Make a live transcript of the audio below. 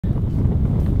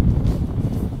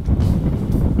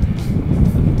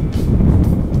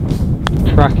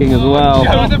cracking as well.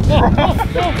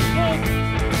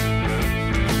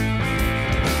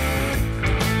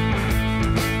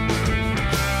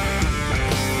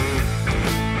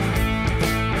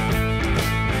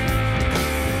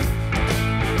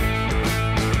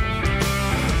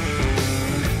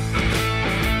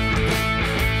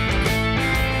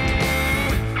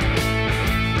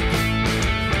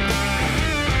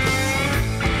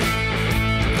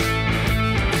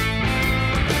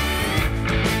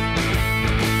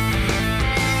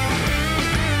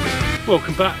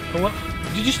 Welcome back. What?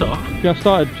 Did you start? Yeah, I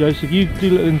started, Joseph. You do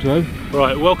a little intro.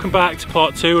 Right, welcome back to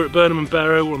part 2. We're at Burnham and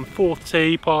Berrow. We're on the 4th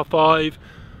tee, par 5.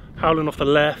 Howling off the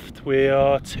left. We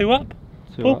are 2 up.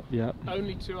 2 up, yeah.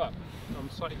 Only 2 up. I'm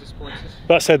slightly disappointed.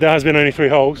 That said, there has been only 3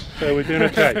 holes, so we're doing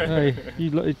okay. Hey,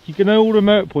 you can know all the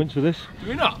merit points for this. Do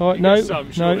we not? Right, no,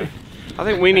 no. I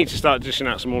think we need to start dishing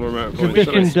out some order merit points. It's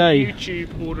a different day.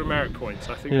 YouTube order merit points.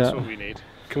 I think that's what we need.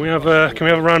 Can we have a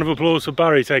round of applause for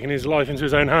Barry taking his life into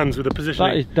his own hands with the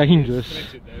positioning? That is dangerous.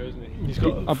 There, isn't he? He's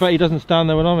got, I bet he doesn't stand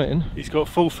there when I'm hitting. He's got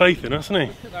full faith in us, hasn't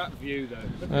he? Look at that view though.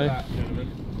 Look Hey. at that,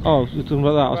 gentlemen. Oh, you're talking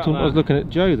about that. I was looking at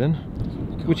Joe then.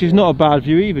 Which is not a bad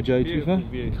view either, Joe, to be fair.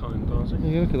 View. Kind Barnsley.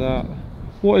 Yeah, look at that.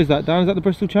 What is that, Dan? Is that the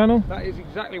Bristol Channel? That is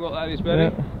exactly what that is,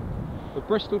 Bernie. Yeah. The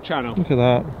Bristol Channel. Look at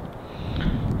that.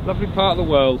 Lovely part of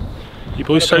the world. You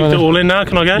boys soaked it all in now,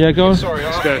 can I go? Yeah, go on. Sorry,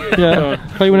 let's go. Yeah,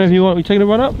 play whenever you want. Are we taking a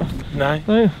run up? No.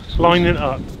 No? Lining it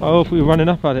up. Oh, if we were running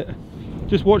up at it.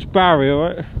 Just watch Barry,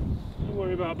 alright? Don't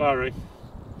worry about Barry.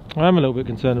 I am a little bit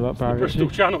concerned about The Barry. Bristol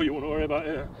actually. Channel you want to worry about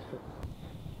here.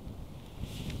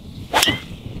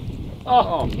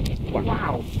 Oh,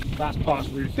 wow. That's past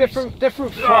roof. Different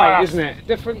flight, isn't it?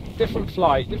 Different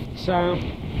flight, different sound.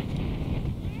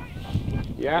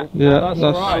 Yeah, Yeah, that's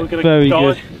that's all right. very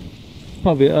dive. good.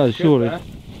 Might be us, surely. there.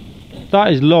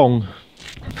 That is long.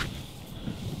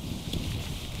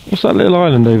 What's that little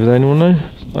island over there? Anyone know?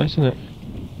 It's nice, isn't it?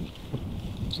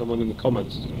 Someone in the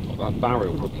comments, that Barry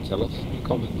will probably tell us in the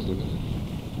comments.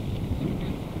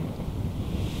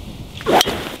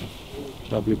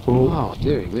 Lovely ball. Oh,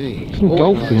 dearie me. Some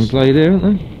golf being played here,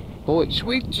 isn't there? Boy,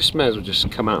 we just may as well just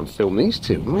come out and film these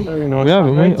two, haven't we? Very nice. We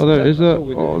haven't, we? Oh, there it is. Oh,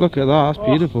 look at that. That's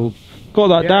beautiful. Got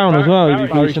that down as well. You'd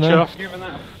be pleased to know. Giving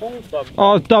that a full thumb.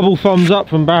 Oh, double thumbs up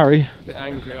from Barry. A bit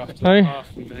angry after Hey? the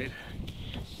half we made.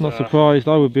 Not surprised.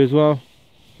 I would be as well.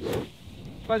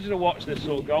 Pleasure to watch this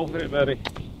sort of golf, isn't it, Bertie?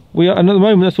 We are, and at the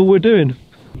moment, that's all we're doing.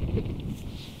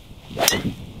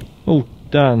 Oh,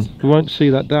 Dan. We won't see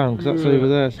that down because that's over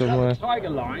there somewhere. Tiger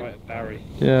line. Right, Barry.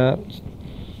 Yeah.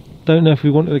 Don't know if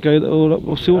we wanted to go all up.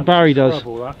 We'll see what Barry does.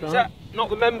 Is that not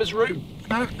the members' route?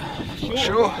 No.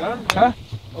 Sure. Huh?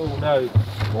 Oh no.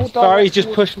 Barry's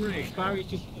just pushed.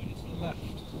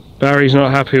 Barry's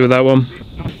not happy with that one.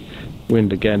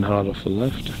 Wind again hard off the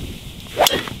left.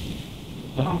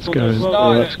 That's going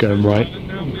right.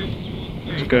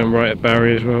 It's going right at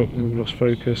Barry as well. We've lost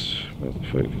focus. Where's the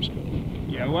focus?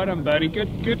 Yeah, well done, Bertie.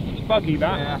 Good buggy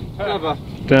that. Yeah. Clever.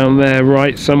 Down there,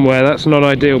 right somewhere. That's not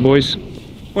ideal, boys.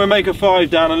 We'll make a 5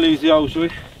 down and lose the hole, shall we?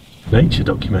 Nature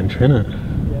documentary, isn't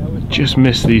it? Just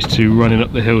missed these two running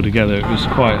up the hill together. It was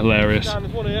quite hilarious.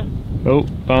 Oh,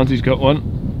 Barnsley's got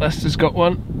one. Leicester's got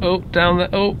one. Oh, down there.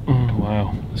 Oh,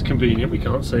 wow. It's convenient, we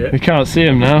can't see it. We can't see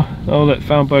them now. Oh, look,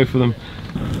 found both of them.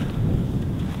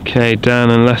 Okay, Dan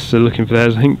and Leicester looking for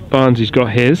theirs. I think Barnsley's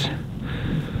got his.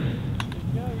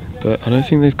 But I don't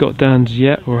think they've got Dan's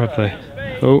yet, or have they?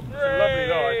 Oh,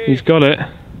 he's got it.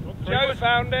 Joe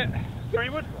found it.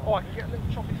 3-wood? Oh, I can get a little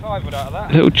choppy 5-wood out of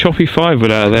that. Little choppy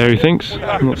 5-wood out of there, he thinks.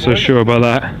 I'm not so sure about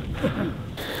that.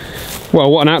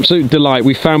 Well, what an absolute delight.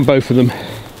 We found both of them.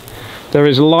 There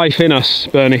is life in us,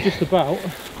 Bernie. Just about.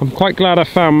 I'm quite glad I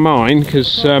found mine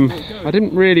because I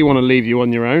didn't really want to leave you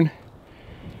on your own.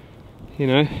 You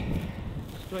know,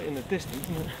 Straight in the distance,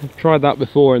 isn't it? I've tried that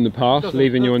before in the past,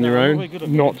 leaving you on your own,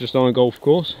 not just on a golf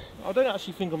course. I don't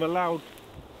actually think I'm allowed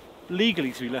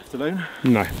legally to be left alone.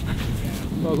 No.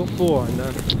 Well, I've got 4 in there.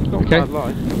 It's not a Okay. bad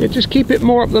line. Yeah, just keep it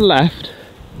more up the left.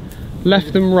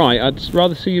 Left than right. I'd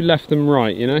rather see you left than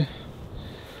right, you know.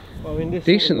 Well, I mean, this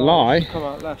Decent sort of line lie. should come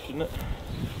out left, shouldn't it?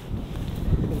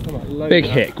 It's come out low Big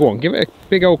now. hit. Go on, give it a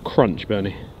big old crunch,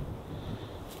 Bernie.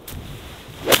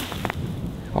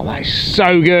 Oh, that is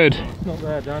so good. Not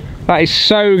there, Dan. That is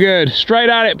so good. Straight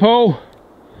at it, Paul.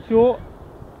 Short.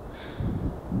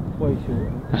 Way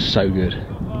short. That's so good.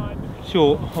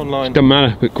 Short, online. Doesn't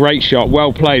matter, but great shot.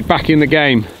 Well played. Back in the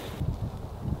game.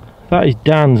 That is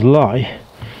Dan's lie.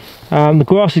 The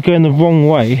grass is going the wrong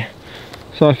way,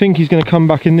 so I think he's going to come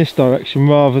back in this direction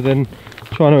rather than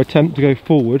trying to attempt to go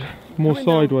forward, more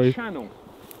sideways.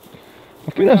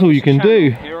 I think that's all you can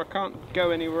do. Here, I can't go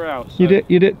anywhere else. So.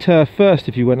 You'd hit turf first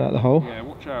if you went out the hole. Yeah,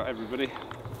 watch out, everybody.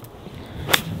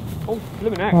 Oh,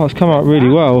 flipping heck. Oh, it's come out really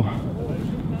well.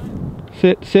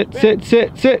 Sit, sit, sit,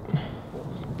 sit, sit.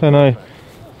 Don't know.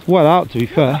 It's well out, to be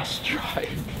fair. That's right.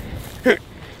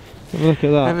 Have a look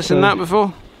at that. Ever seen that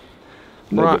before?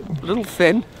 Right, a little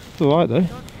thin. It's alright though.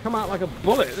 Come out like a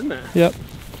bullet, isn't it? Yep.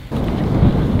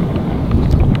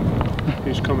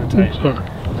 Who's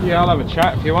commentating? Yeah, I'll have a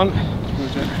chat if you want.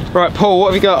 Right, Paul,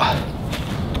 what have you got?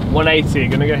 180,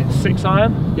 gonna go 6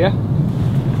 iron? Yeah.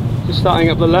 Just starting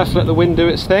up the left, let the wind do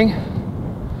its thing.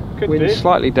 Could Wind be.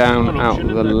 slightly down An out option,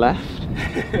 the isn't it? left.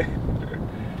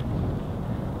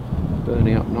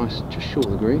 Burning up nice, just short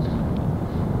of the green.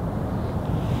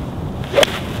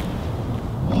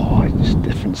 Oh, it's just a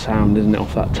different sound, isn't it,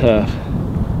 off that turf?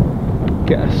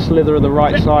 Get a slither of the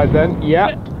right side then.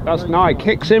 Yep, that's nice.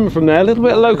 Kicks in from there. A little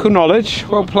bit of local knowledge.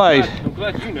 Well played. I'm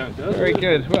glad you know it does. Very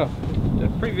good. Well, the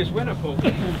previous winner, Paul.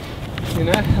 You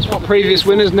know, that's what previous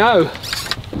winners know.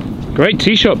 Great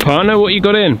tee shot, partner. What you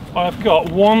got in? I've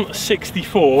got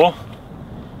 164.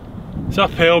 It's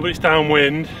uphill, but it's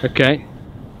downwind. Okay.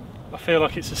 I feel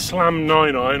like it's a slam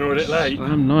 9 iron or a bit late.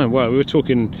 Slam 9. Wow, we were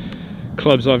talking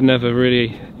clubs I've never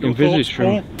really Your envisaged thoughts, from.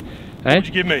 Paul? Eh? What'd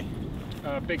you give me?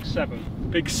 Big 7.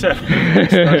 Big 7.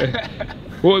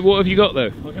 What have you got though?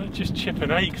 I'm going to just chip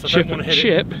an 8 because I Chip don't want to and hit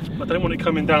chip? it. I don't want it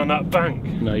coming down that bank.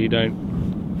 No, you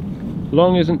don't.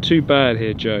 Long isn't too bad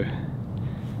here, Joe.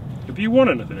 Have you won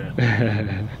anything here?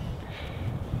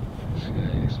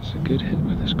 It's a good hit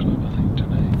with this club, I think,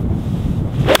 today.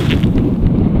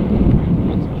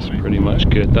 That's pretty much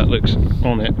good. That looks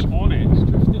on it. On it, it's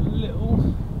drifted a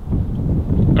little.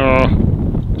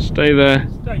 Oh, stay there.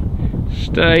 Stay.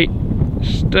 Stay.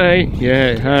 Stay. Yeah,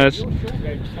 it has. Your short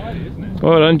game's tidy, isn't it?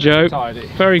 Well done, Joe. Tidy.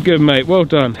 Very good, mate. Well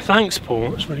done. Thanks,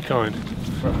 Paul. That's really kind.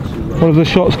 What does the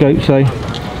shot scope say?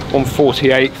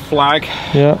 148 flag.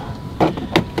 Yeah.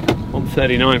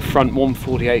 139 front,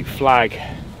 148 flag.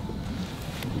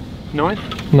 9?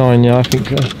 9, yeah, I think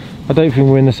so. I don't think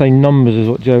we're in the same numbers as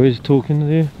what Joe is talking to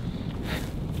you.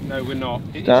 No, we're not.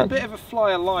 It's That- a bit of a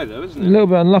flyer lie though, isn't A it? little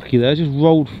bit unlucky there, just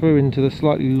rolled through into the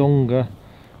slightly longer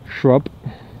shrub.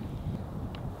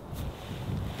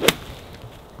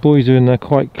 Boys are in there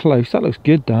quite close. That looks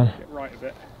good, Dan. Get right a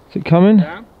bit. Is it coming?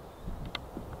 Down.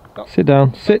 Sit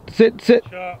down. Sit, sit, sit.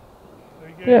 Sharp.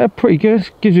 Very good. Yeah, pretty good.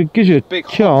 Gives you a Big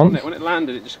hop, chance. wasn't it? When it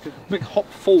landed, it just a big hop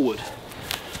forward.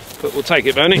 But we'll take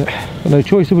it, Bernie. Got no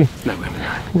choice, have we? No,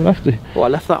 We'll have to. oh, I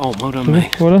left that on. Well done,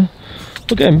 mate. Well done.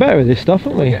 We're getting better at this stuff,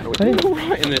 aren't we? Yeah, we're doing all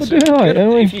right in this. We're doing all right,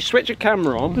 aren't we? If you switch a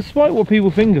camera on, Despite what people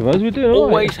think of us, we're doing all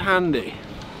right. always handy.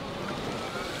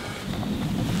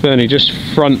 Bernie, just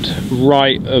front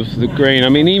right of the green. I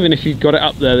mean, even if you've got it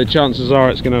up there, the chances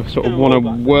are it's going to sort of want to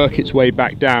work its way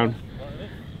back down.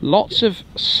 Lots of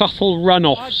subtle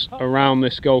runoffs around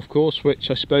this golf course, which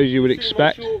I suppose you would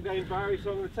expect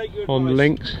on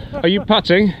links. Are you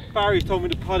putting? Barry told me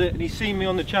to putt it, and he's seen me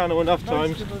on the channel enough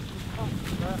times.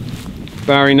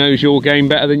 Barry knows your game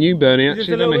better than you, Bernie, Just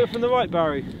actually, a little doesn't bit from the right,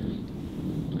 Barry.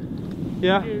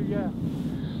 Yeah?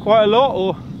 Quite a lot,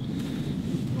 or?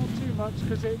 Not too much,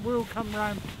 because it will come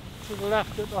round to the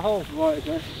left at the hole. Right,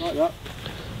 okay, like that.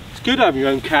 It's good having your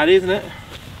own caddy, isn't it?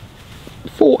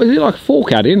 Is it like a 4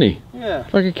 caddy, isn't he? Yeah.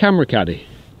 Like a camera caddy.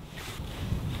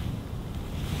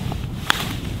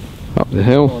 Up the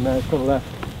hill. Oh no, it's gone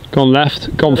left. Gone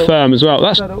left, gone firm as well.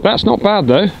 That's not bad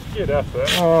though. Good effort.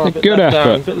 Oh, A good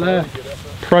effort. Bit left.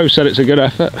 Pro said it's a good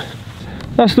effort.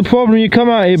 That's the problem, you come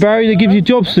out here, Barry, they give you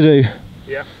jobs to do.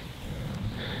 Yeah.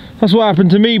 That's what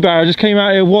happened to me, Barry. I just came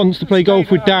out here once to play golf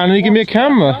with Dan and he gave me a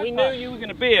camera. We knew you were going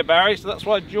to be here, Barry, so that's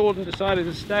why Jordan decided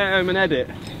to stay at home and edit.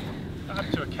 That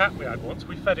happened to a cat we had once.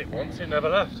 We fed it once, it never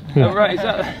left. Oh, right, is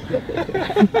that?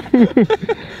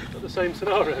 Not the same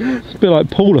scenario. It's a bit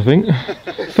like Paul, I think.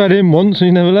 Fed him once and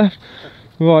he never left.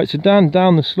 Right, so down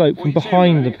the slope from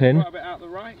behind the pin. Right a bit out the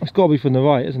right. It's got to be from the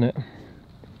right, isn't it?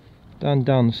 Down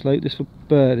the slope, this for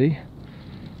birdie.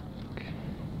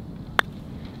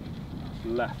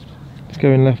 Left. It's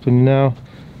going left and now.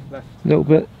 Left. A little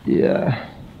bit, yeah.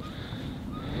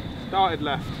 Started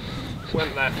left.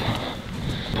 Went left.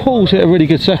 Paul's hit a really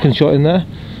good second shot in there.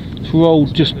 It's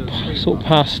rolled just sort of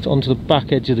past onto the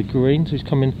back edge of the green, so he's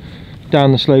coming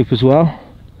down the slope as well.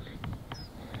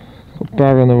 Got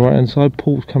Barry on the right hand side,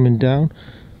 Paul's coming down.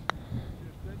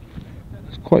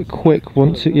 It's quite quick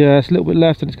once it, yeah, it's a little bit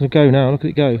left and it's going to go now, look at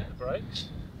it go. Brakes.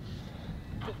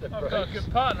 I've got a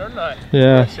good partner, haven't I?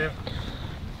 Yeah.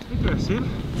 Aggressive.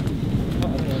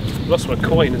 Lost my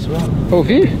coin as well. Oh,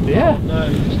 have you? Yeah. No.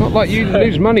 It's not like you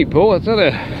lose money, Paul, I tell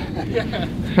you.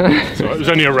 So it was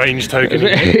only a range token.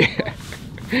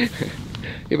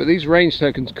 Yeah, but these range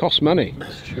tokens cost money.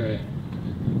 That's true.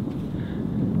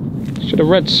 Should have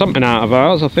read something out of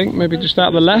ours, I think. Maybe just out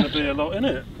of the left. There's going to be a lot in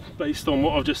it, based on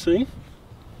what I've just seen.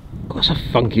 That's a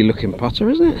funky looking putter,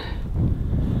 isn't it?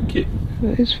 Thank you.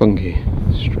 It is funky.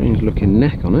 Strange looking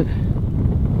neck on it.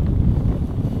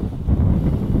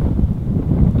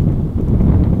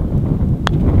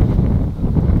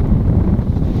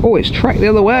 Oh, it's tracked the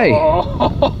other way.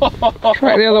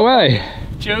 Tracked the other way.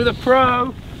 Joe the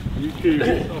Pro.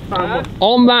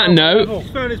 On that note,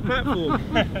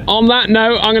 on that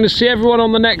note, I'm going to see everyone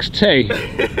on the next tee.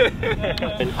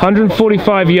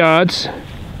 145 yards.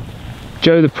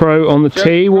 Joe the Pro on the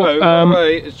tee.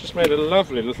 It's just made a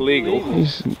lovely little eagle.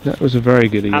 That was a very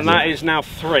good eagle. And that is now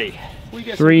 3.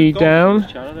 3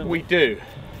 down. We do.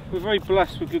 We're very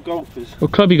blessed with good golfers.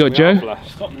 What club you got, Joe?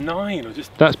 I've got 9. I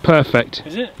just. That's perfect.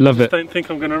 Is it? Love I it. don't think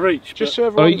I'm going to reach. Just so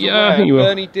everyone's yeah, I aware, think you will.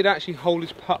 Bernie did actually hold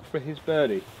his putt for his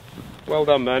birdie. Well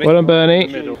done, Bernie. Well done, Bernie.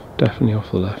 Definitely off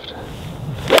the left.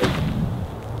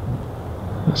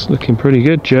 That's looking pretty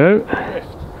good, Joe.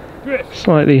 Drift.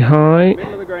 Slightly high.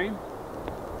 Middle of the green.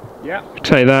 Yeah.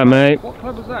 Take that, mate. What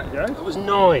club was that, Joe? That was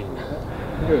 9.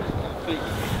 Good.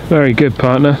 Very good,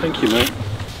 partner. Thank you, mate.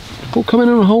 Paul coming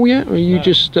on a hole yet? Or are you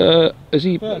just, has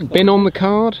he been on the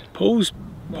card? Paul's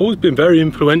been very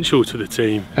influential to the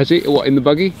team. Has he, what, in the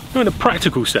buggy? Not in a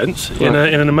practical sense, in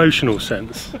an emotional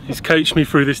sense. He's coached me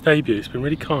through this debut. It's been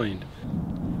really kind.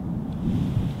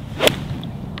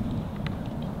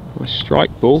 Nice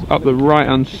strike ball up the right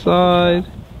hand side.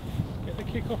 Get the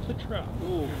kick off the trap.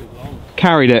 Oh,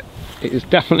 Carried it. It is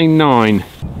definitely 9.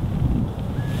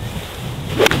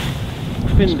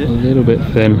 A little bit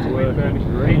thin.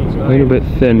 A little bit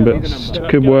thin, but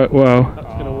could work well. That's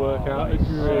going to work out.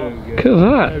 Look at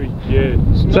that.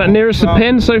 Is that nearest the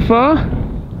pin so far?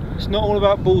 It's not all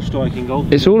about ball striking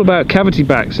golf. It's all about cavity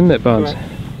backs, isn't it, Barnes?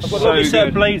 I've got a lovely set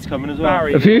of blades coming as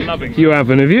well. Have you? You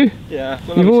haven't, have you? Yeah.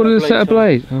 You've ordered a set of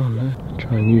blades? Oh no.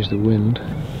 Try and use the wind.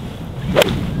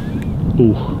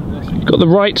 Ooh. Got the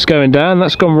rights going down,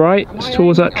 that's gone right. It's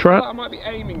towards that trap. I might be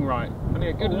aiming right. I need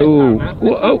a good lift Ooh. out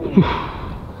now. Oh.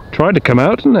 Tried to come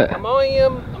out, didn't it? Am I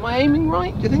aiming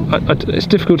right, do you think? It's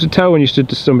difficult to tell when you stood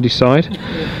to somebody's side.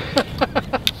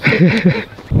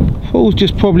 Paul's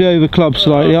just probably over club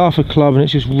slightly, half a club, and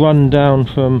it's just run down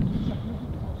from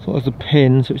sort of the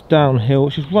pin, so it's downhill.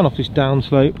 It's just run off this down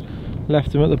slope,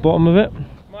 left him at the bottom of it.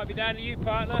 Might be down to you,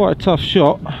 partner. Quite a tough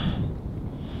shot.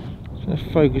 Just going to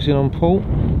focus in on Paul.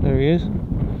 There he is.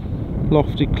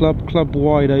 Lofted club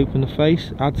wide open the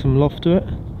face, add some loft to it.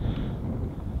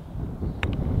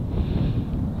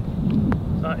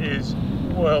 That is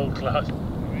world class.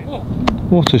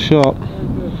 What a shot.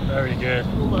 Very good.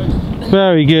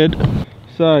 Very good.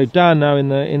 So down now in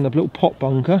the little pot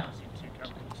bunker,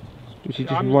 which is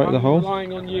just right at the hole.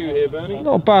 Relying on you here, Bernie.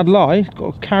 Not a bad lie.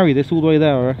 Got to carry this all the way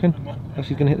there, I reckon. Unless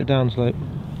he's going to hit the downslope.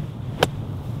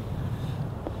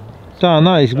 Dan,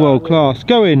 that is world class.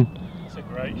 Go in. That's a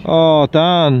great shot. Oh,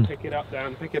 Dan. Pick it up,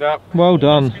 Dan. Pick it up. Well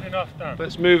done. Good enough, Dan.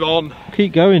 Let's move on.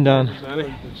 Keep going, Dan.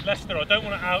 Bernie. Lester, I don't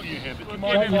want to out you here, but do you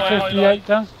mind if I 58 highlight?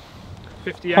 down.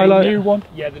 58. Highlight. New one.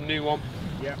 Yeah, the new one.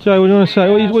 Yeah. Joe, what do you want to say?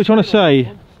 What are you trying to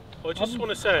say? I just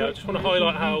want to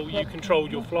highlight how you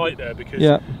controlled your flight there, because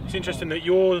Yeah. it's interesting that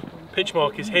your pitch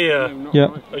mark is here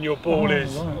Yeah. and your ball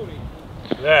is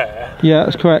there, Yeah,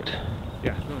 that's correct.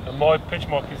 and my pitch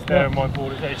mark is there and my ball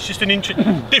is there. It's just an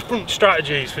different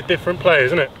strategies for different players,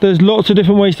 isn't it? There's lots of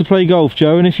different ways to play golf,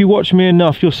 Joe, and if you watch me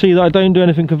enough, you'll see that I don't do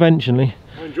anything conventionally.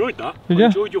 I enjoyed that. Did I ya?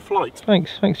 enjoyed your flight.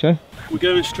 Thanks, Joe. We're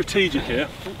going strategic here.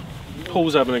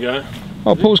 Paul's having a go.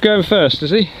 Oh, Paul's going first,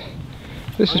 is he?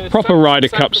 This is proper Ryder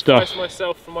Cup stuff. Sacrifice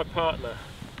myself for my partner.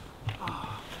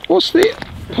 What's the...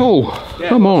 Paul,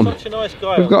 come on. Such a nice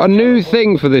guy. We've got a new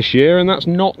thing for this year, and that's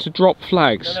not to drop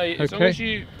flags. No, as long as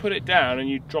you put it down and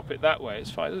you drop it that way, it's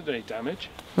fine. There's no damage.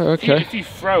 Oh, okay. If you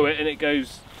throw it and it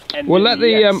goes... We'll let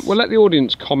the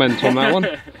audience comment on that one.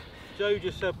 Joe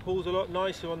just said Paul's a lot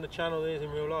nicer on the channel than he is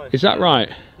in real life. Is that right?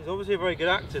 He's obviously a very good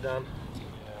actor, Dan.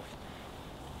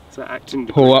 It's that acting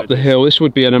Paul up the hill. This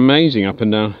would be an amazing up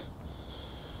and down.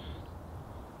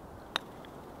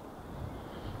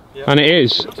 Yeah. And it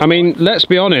is. I mean, let's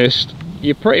be honest.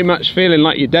 You're pretty much feeling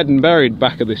like you're dead and buried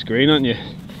back of this green, aren't you?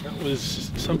 That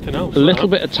was something else. A little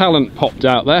bit of talent popped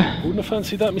out there. Wouldn't have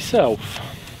fancied that myself.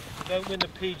 You don't win the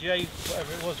PGA,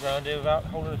 whatever it was round here, without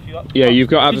holding a few up. Yeah, you've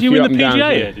got to have Did a you few win up the and downs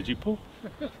PGA here. here, did you, Paul?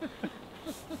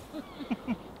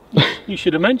 You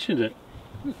should have mentioned it.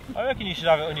 I reckon you should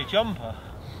have it on your jumper.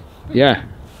 Yeah,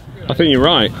 I think you're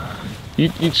right.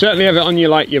 You'd certainly have it on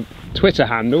your your Twitter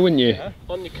handle, wouldn't you?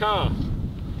 On your car.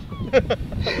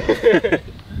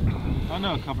 I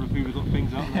know a couple of people got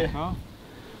things out in their car.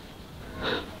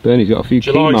 Bernie's got a few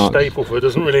key July marks. Stapleford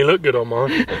doesn't really look good on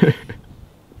mine.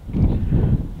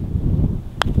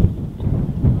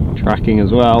 Tracking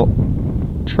as well.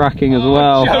 Tracking as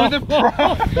well.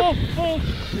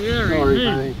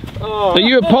 Are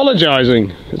you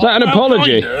apologising? Is that an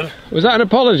apology? Was that an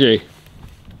apology?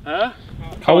 Huh?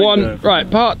 I want, right,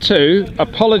 part 2,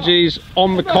 apologies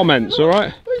on the comments,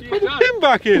 alright? Put the pin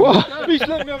back in! What? He's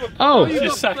let me have a Oh,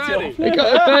 Just sacked it off.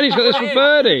 Bernie's got this for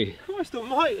Birdie. Christ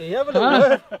almighty, have a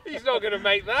look. He's not going to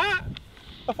make that.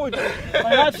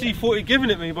 I actually thought he'd given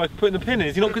it me by putting the pin in.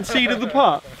 Has he not conceded the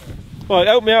putt? Right,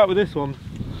 help me out with this one.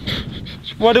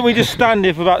 Why don't we just stand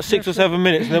here for about 6 or 7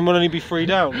 minutes and then we'll only be 3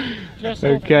 down?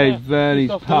 Okay, Bernie's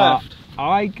Off the part. left.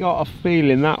 I got a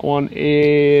feeling that one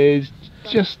is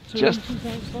just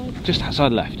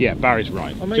outside left. Yeah, Barry's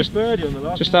right. I made birdie on the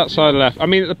last. Just outside left. I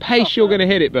mean, at the pace you're going to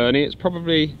hit it, Bernie, it's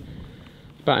probably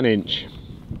about an inch.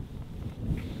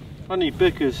 I need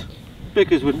Bickers.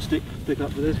 Bickers wouldn't stick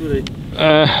up for this, would he?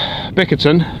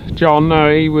 Bickerton, John,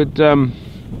 no, he would.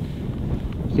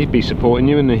 He'd be supporting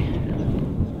you, wouldn't he?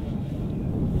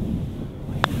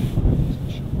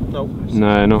 No.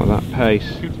 No, not at that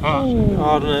pace.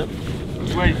 Hard on it.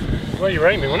 Where you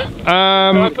aiming, wasn't it?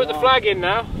 Can I put the flag in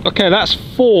now? Okay, that's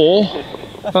 4.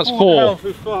 That's 4.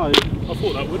 Through 5. I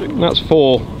thought that would have. That's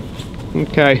 4.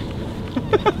 Okay.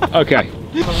 Okay.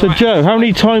 So Joe, how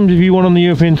many times have you won on the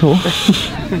European Tour?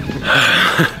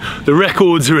 The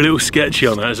records are a little sketchy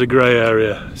on that. It's a grey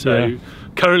area. So Yeah.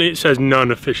 currently it says none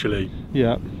officially.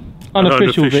 Yeah. And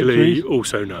Unofficial unofficially victories.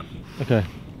 also none. Okay.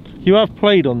 You have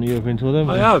played on the European Tour then?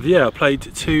 I have, yeah. I played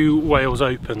 2 Wales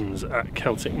Opens at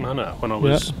Celtic Manor when I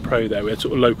was pro there. We had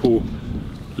sort of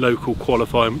local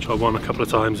qualifying, which I won a couple of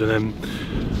times, and then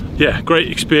yeah,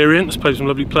 great experience. Played with some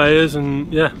lovely players,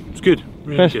 and yeah, it's good.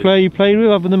 Really Best good. player you played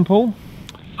with other than Paul?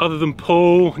 Other than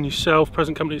Paul and yourself,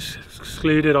 present company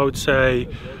excluded, I would say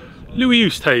Louis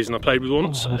Oosthuizen I played with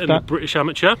once in the British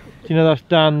Amateur. Do you know that's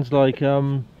Dan's like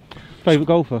favourite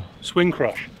golfer? Swing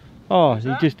crush. Oh, he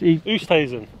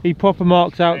Oosthuizen. he proper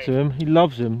marks out to him. He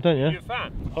loves him, don't you? a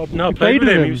fan? No, I You played with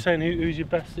him. He was saying who's your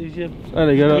best. Who's your...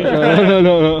 There you go.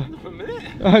 No.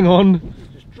 Hang on.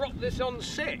 Just drop this on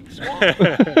 6.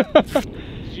 What?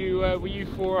 Were you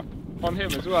 4 up on him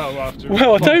as well after?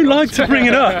 Well, I don't like to bring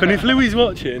it up, and if Louis is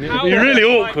watching, it'd be really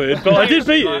awkward. But I did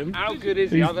beat him. How good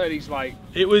is he? I heard he's like.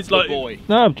 It was like boy.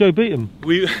 No, Joe beat him.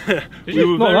 we we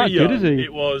were Not very that young. good, is he?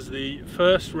 It was the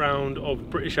first round of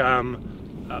British Am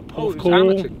at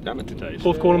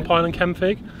Porthcawl and Pile and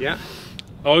Kenfig. Yeah.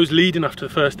 I was leading after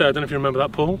the first day. I don't know if you remember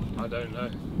that, Paul. I don't know.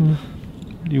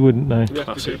 You wouldn't know.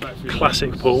 Classic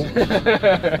Paul. All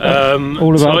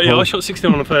about so yeah, Paul. I shot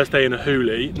 16 on the first day in a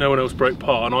hoolie. No one else broke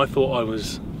par, and I thought I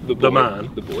was the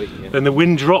man. The boy. Yeah. Then the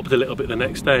wind dropped a little bit the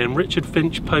next day, and Richard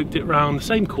Finch poked it round the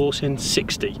same course in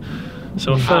 60.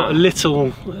 So I felt a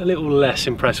little less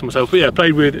impressed with myself. But yeah, I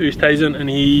played with Oosthuizen, and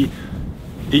he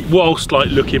whilst like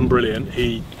looking brilliant,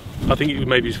 I think it was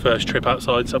maybe his first trip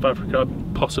outside South Africa,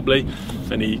 possibly,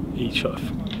 and he shot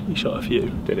a few.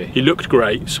 Did he? He looked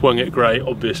great, swung it great,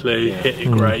 obviously, hit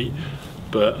it great,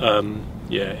 but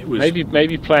yeah, it was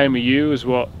Maybe playing with you is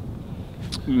what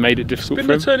made it difficult been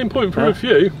for a him. turning point for a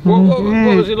few. What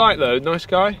was he like though? Nice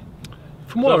guy.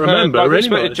 From what I remember, I really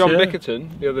respected nice, John yeah.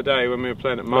 Bickerton the other day when we were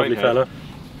playing at Lovely Minehead, fella.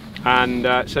 and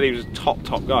said he was a top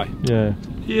guy. Yeah.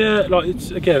 Yeah, like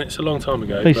it's a long time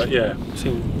ago, They but yeah, he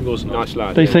was Nice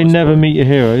lad. They say never meet your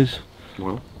heroes,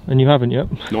 Well, and you haven't yet.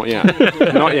 not yet.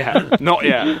 Not yet. Not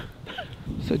yet.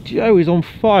 So Joe is on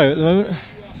fire at the moment.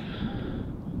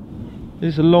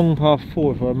 This is a long par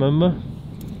 4 if I remember.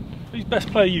 Who's the best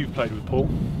player you've played with, Paul?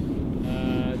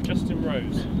 Justin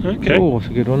Rose. Okay. Oh,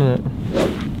 that's a good one, isn't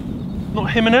it? Not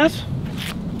Jimenez?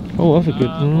 Oh, that's a good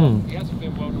one. He hasn't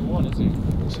been World War I, has he?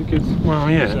 It's a good. Well,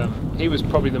 yeah. He was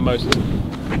probably the most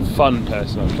fun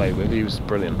person I've played with. He was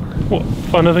brilliant. What?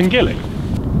 Funner than Gilly?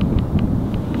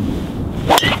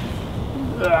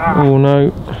 Oh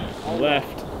no.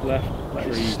 Left.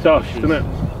 It's stuffed, isn't it?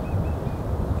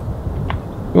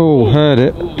 Oh, heard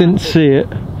it. Didn't see it.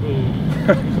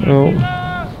 Oh.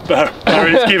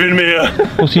 Barry's giving me a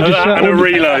What's he just and a shout?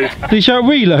 reload. Did he shout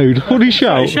reload? What did he He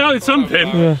shout? shouted something.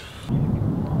 Yeah.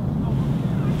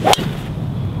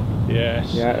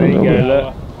 Yes. Yeah, there you go,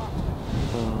 look.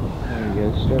 There you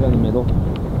go, straight down the middle.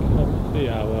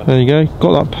 There you go.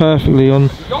 Got that perfectly on.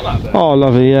 Got that there? Oh,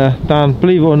 lovely, yeah. Dan,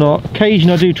 believe it or not,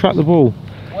 occasionally I do track the ball.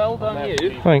 Well done,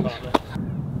 you. Thanks.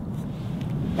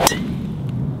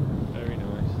 Very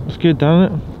nice. It's good, damn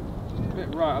it. A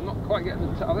bit right, I'm not quite getting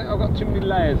the I think I've got too many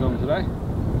layers on today.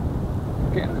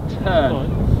 Getting the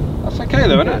turn. That's okay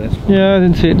though, isn't it? Yeah, I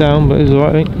didn't see it down, but it was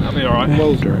alright, I think. That'll be alright.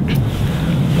 Well direction.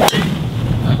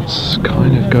 That's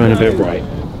kind of going a bit right.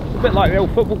 A bit like the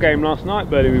old football game last night,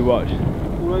 Bertie, we watched.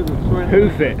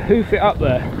 Hoof it up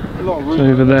there. It's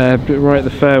over there, a bit right at the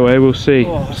fairway, we'll see.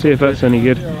 See if that's any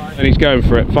good. And he's going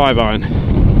for it, 5 iron.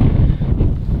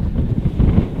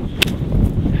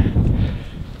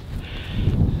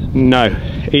 No,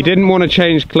 he didn't want to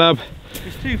change club.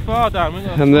 It's too far down, isn't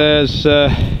it? And there's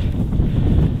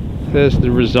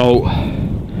the result.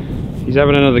 He's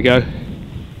having another go.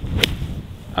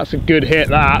 That's a good hit,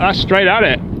 that's straight at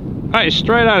it. That is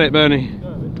straight at it, Bernie.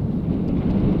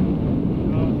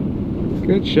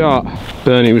 Good shot.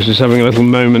 Bernie was just having a little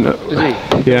moment. Is he?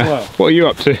 Yeah. Well. What are you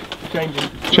up to?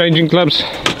 Changing clubs?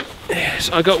 Yes,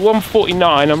 I got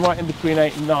 149, I'm right in between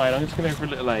 8 and 9. I'm just going to go for a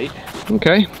little 8.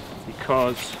 Okay.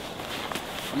 Because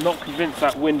I'm not convinced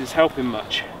that wind is helping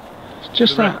much.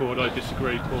 Just the that. record, I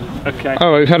disagree, Paul. Okay.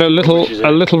 Oh, we've had a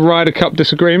little Ryder Cup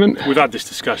disagreement. We've had this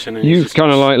discussion. And You've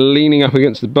kind of like leaning up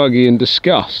against the buggy in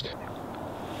disgust.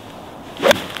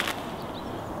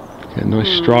 Okay, nice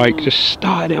strike. Just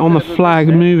started it on the flag,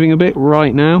 moving a bit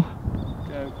right now.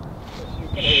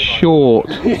 Short.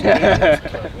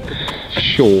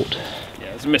 Short.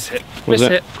 Yeah, it's a miss hit. Was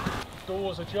it?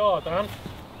 Door's ajar, Dan.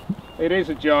 It is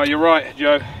a jar, you're right,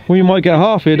 Joe. Well, you might get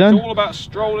half here, Dan. It's all about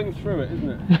strolling through it, isn't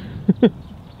it?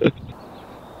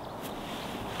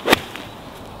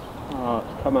 Oh,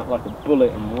 it's come out like a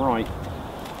bullet and right.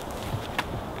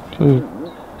 So,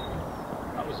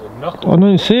 That was a knuckle. I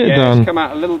don't see it, Yeah, Dan. it's come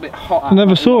out a little bit hot. I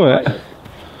never saw it.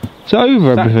 Is it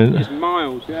over everything? It's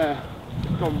miles, yeah.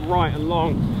 It's gone right and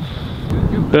long.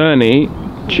 Bernie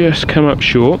just come up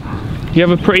short. You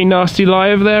have a pretty nasty lie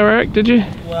over there, Eric, did you?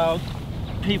 Well,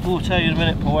 people will tell you in a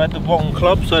minute, Paul. I had the wrong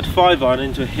club, so I had 5 iron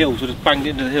into a hill, so I just banged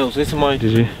it into the hill. So this is my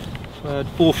Did you?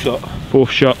 4th shot. 4th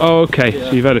shot. Oh, okay. Yeah.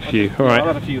 So you've had a few. All I've right.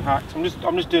 had a few hacks. I'm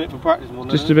just doing it for practice more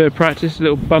than Just a bit of practice, a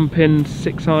little bump in,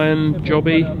 6 iron,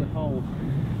 jobby,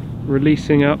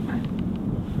 releasing up.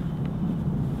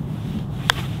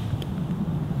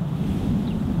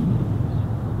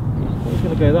 It's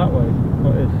going to go that way.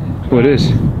 Oh, it is.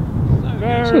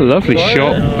 It's a lovely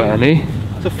shot, Bernie.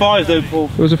 It's a 5 though, Paul.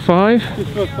 It was a 5?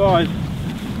 Just for a 5.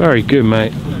 Very good,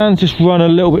 mate. And just run a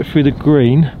little bit through the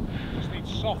green. Just need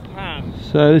soft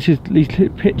hands. So this is he's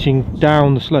pitching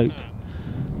down the slope.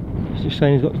 He's just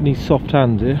saying needs soft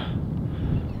hands here.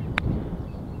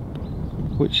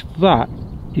 Which that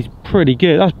is pretty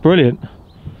good. That's brilliant.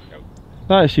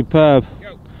 That is superb.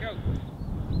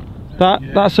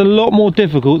 That's a lot more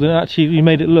difficult than actually you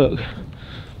made it look.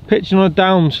 Pitching on a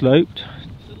down slope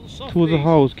towards the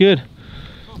holes. Good.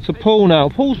 So Paul now.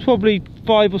 Paul's probably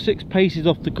 5 or 6 paces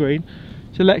off the green.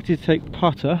 Selected to take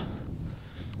putter.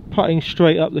 Putting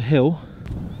straight up the hill.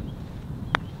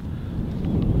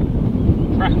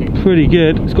 Cracking. Pretty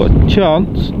good. It's got a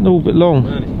chance. A little bit long.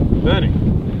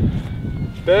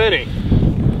 Bernie.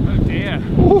 Oh dear.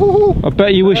 I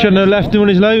bet you wish I'd have left him on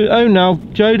his own now,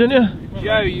 Joe, don't you?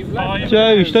 Joe, you've left.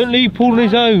 Joe, don't leave Paul on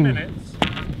his own.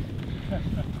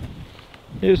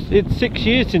 It's 6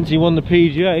 years since he won the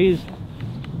PGA.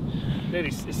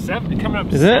 It's 7, coming up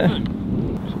to Is 7. it?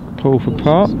 Paul for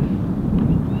par.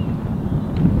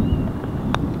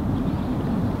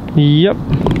 Yep.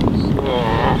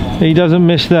 He doesn't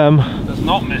miss them. Does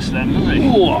not miss them, does he?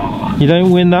 You don't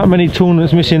win that many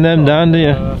tournaments missing them, Dan, do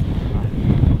you?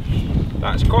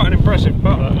 That's quite an impressive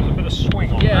putt. There's a bit of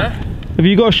swing on that. Have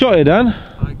you got a shot here, Dan?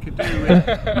 I could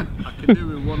do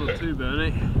with 1 or 2,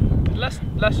 Bernie. Less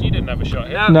you didn't have a shot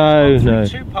here. No, no.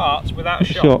 2 parts without a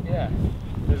shot. Shot. Yeah.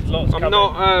 There's lots I'm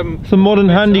not. The modern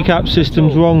handicap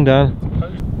system's wrong, Dan.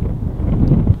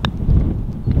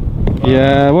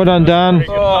 Yeah, well done, Dan.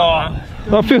 Oh,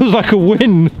 That feels like a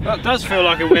win. that does feel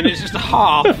like a win. It's just a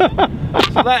half.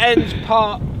 So that ends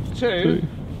part 2.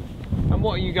 And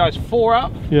what are you guys? 4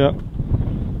 up? Yeah.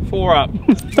 4 up.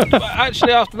 But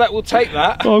actually, after that, we'll take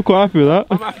that. Oh, I'm quite happy with that.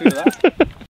 I'm happy with that.